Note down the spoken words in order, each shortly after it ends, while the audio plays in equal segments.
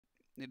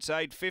It's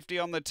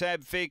 8:50 on the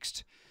tab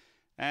fixed.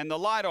 And the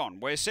light on.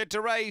 We're set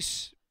to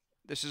race.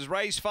 This is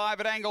race 5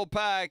 at Angle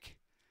Park.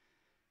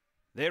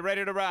 They're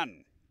ready to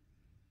run.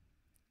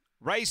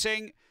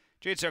 Racing.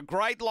 It's a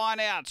great line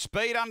out.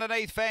 Speed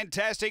underneath.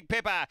 Fantastic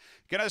Pepper.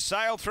 Going to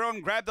sail through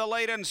and grab the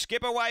lead and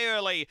skip away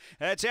early.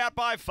 It's out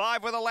by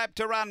 5 with a lap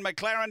to run.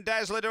 McLaren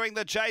Dazzler doing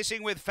the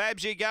chasing with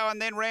Fabs You Go and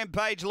then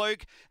Rampage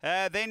Luke.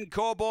 Then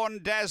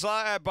Corborn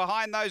Dazzler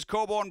behind those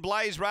Corborn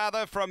Blaze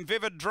rather from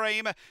Vivid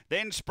Dream.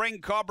 Then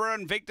Spring Cobra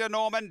and Victor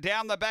Norman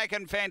down the back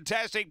and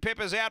Fantastic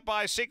Pepper's out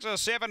by 6 or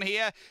 7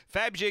 here.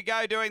 Fabs You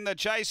Go doing the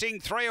chasing.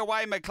 3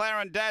 away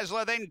McLaren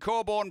Dazzler. Then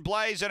Corborn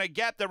Blaze and a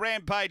gap the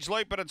Rampage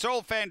Luke, but it's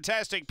all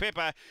Fantastic Pepper.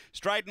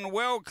 Straight and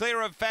well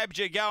clear of Fabs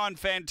You Go and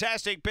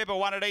Fantastic Pepper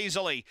won it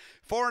easily.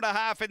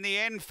 4.5 in the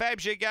end.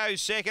 Fabs You Go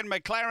second.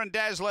 McLaren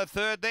Dazzler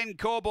third. Then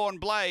Corborn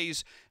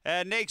Blaze.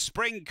 Next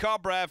Spring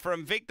Cobra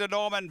from Victor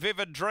Norman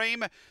Vivid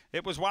Dream.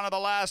 It was one of the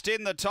last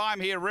in. The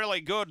time here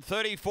really good.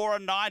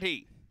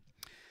 34.90.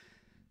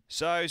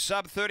 So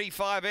sub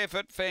 35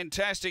 effort.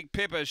 Fantastic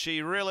Pepper.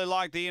 She really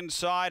liked the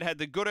inside. Had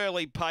the good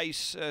early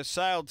pace.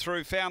 Sailed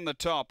through. Found the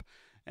top.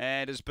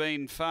 And has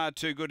been far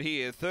too good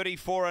here.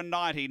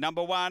 34.90.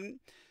 Number 1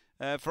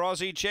 for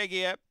Aussie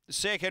Chegia.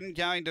 Second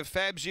going to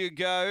Fabs You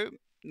Go.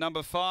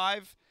 Number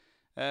 5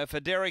 for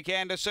Derek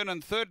Anderson.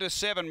 And 3rd to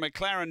 7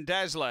 McLaren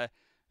Dazzler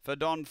for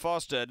Don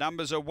Foster.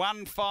 Numbers are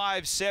 1,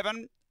 5,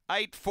 7,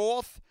 8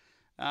 4th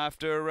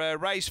after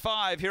race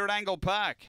 5 here at Angle Park.